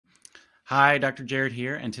Hi, Dr. Jared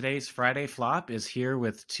here, and today's Friday Flop is here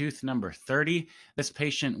with tooth number 30. This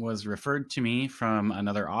patient was referred to me from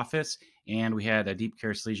another office, and we had a deep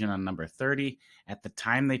carious lesion on number 30. At the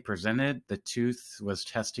time they presented, the tooth was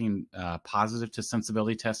testing positive to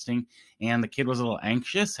sensibility testing, and the kid was a little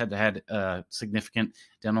anxious, had significant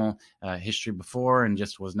dental history before, and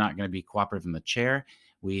just was not going to be cooperative in the chair.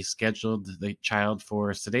 We scheduled the child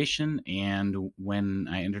for sedation, and when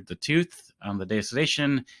I entered the tooth on the day of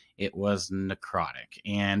sedation, it was necrotic.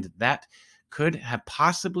 And that could have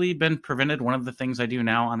possibly been prevented. One of the things I do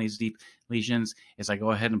now on these deep lesions is I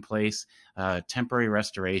go ahead and place temporary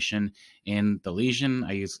restoration in the lesion.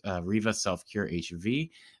 I use Riva Self-Cure HV.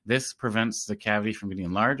 This prevents the cavity from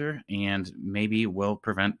getting larger and maybe will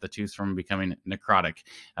prevent the tooth from becoming necrotic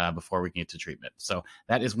before we can get to treatment. So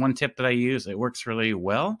that is one tip that I use. It works really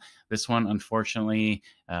well. This one, unfortunately,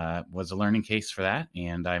 was a learning case for that,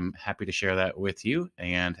 and I'm happy to share that with you,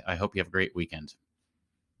 and I hope you have a great weekend.